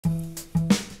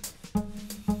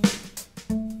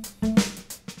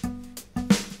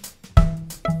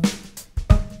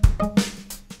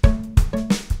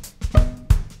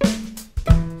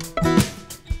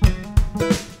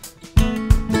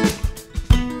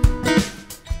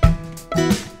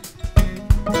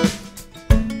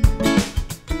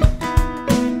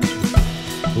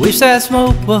Wish that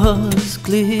smoke was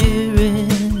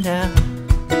clearing now,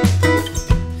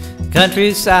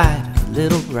 countryside a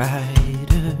little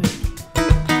brighter,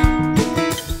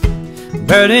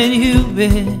 burden you've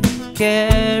been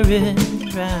carrying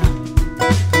around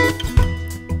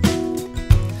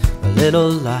a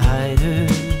little lighter.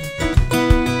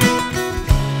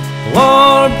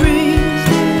 War breeze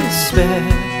despair,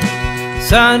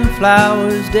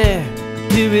 sunflowers dare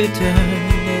to return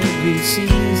every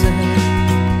season.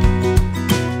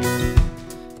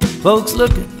 Folks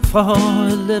looking for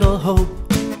a little hope,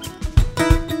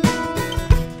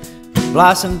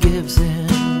 blossom gives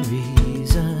them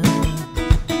reason,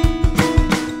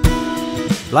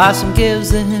 blossom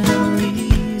gives them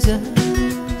reason.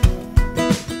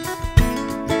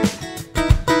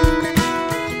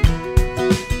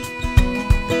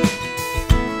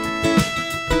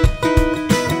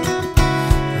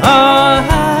 Oh,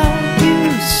 have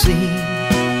you seen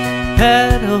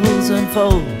petals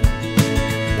unfold?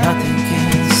 Nothing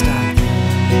can stop them.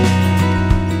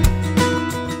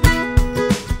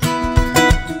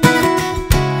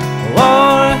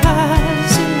 War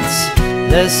has its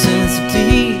lessons to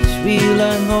teach. We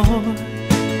learn more from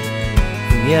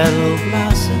yellow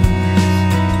blossoms.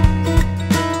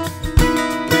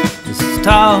 This is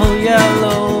tall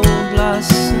yellow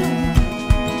blossoms.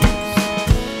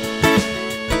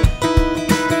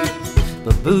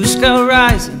 Babushka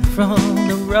rising from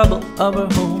the rubble of her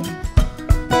home,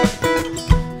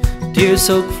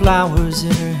 tear-soaked flowers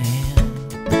in her hand,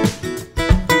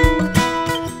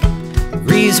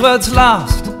 reads what's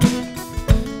lost,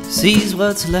 sees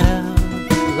what's left,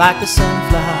 like a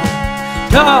sunflower,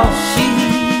 tall she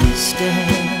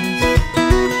stands.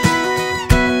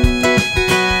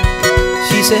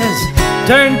 She says,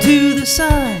 turn to the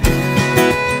sun,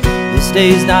 this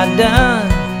day's not done,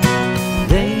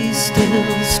 they still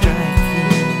strike.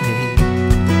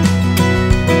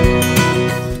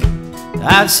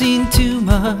 I've seen too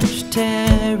much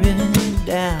tearing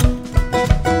down.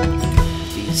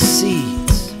 These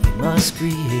seeds we must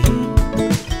create,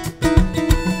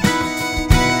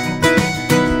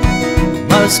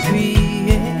 must create.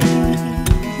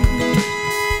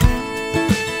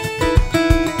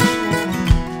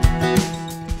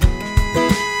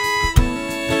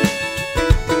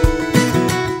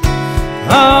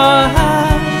 Oh,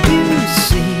 have you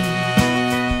seen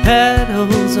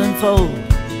petals unfold?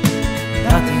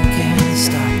 Nothing can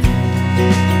stop them.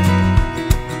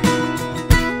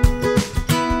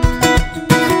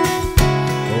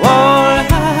 War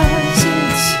has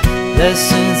its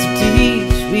lessons to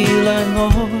teach. We learn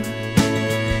more from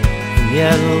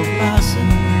yellow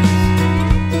blossoms.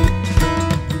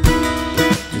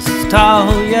 This is tall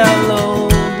yellow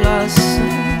blossoms.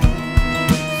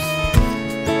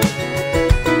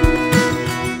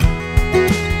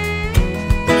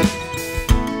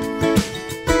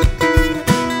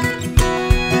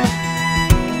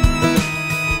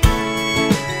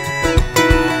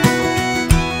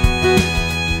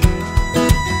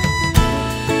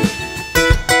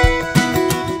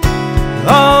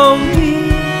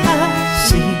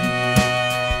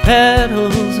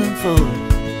 Petals unfold,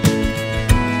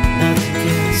 nothing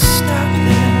can stop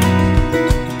them.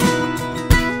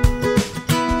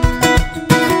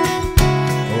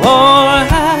 War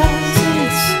has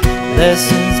its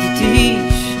lessons to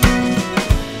teach.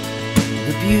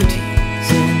 The beauty's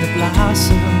in the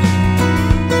blossom.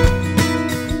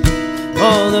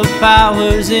 Oh, the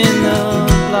power's in the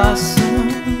blossom.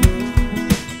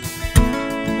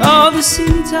 Oh, the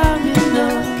seeds are in the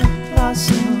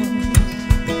blossom.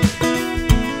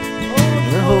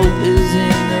 The hope is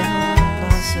in the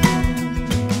blossom.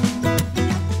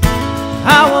 I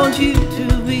want you to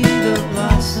be the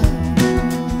blossom.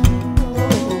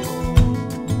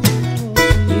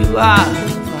 You are